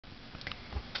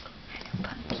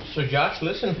So Josh,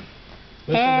 listen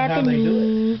to how they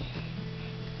do it.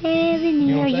 Ebony,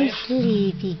 You know are what I'm you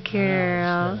saying? sleepy,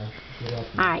 girl?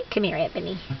 Alright, come here,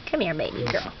 Ebony. Come here, baby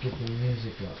girl. Get the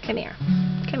music up. Come here.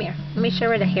 Come here. Let me show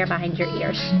her the hair behind your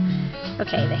ears.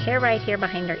 Okay, the hair right here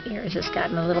behind her ears has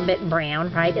gotten a little bit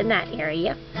brown right in that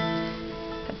area.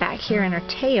 But back here in her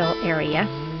tail area,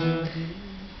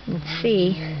 you can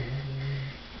see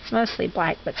it's mostly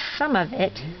black, but some of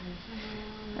it,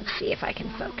 let's see if I can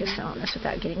focus on this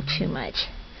without getting too much.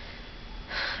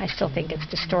 I still think it's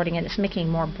distorting it. It's making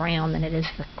more brown than it is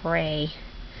the gray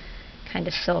kind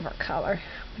of silver color,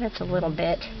 but it's a little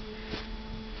bit.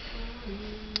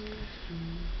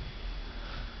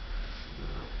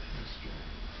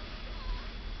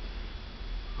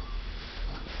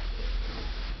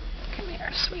 Come here,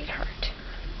 sweetheart.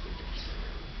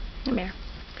 Come here.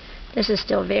 This is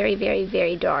still very, very,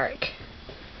 very dark.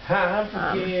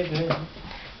 The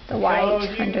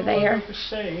white under there.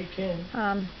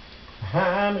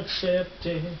 I'm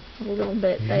accepted. A little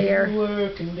bit there.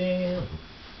 Working down.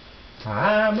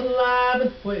 I'm alive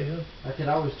and well. I could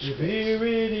always do this.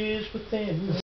 Spirit is within me.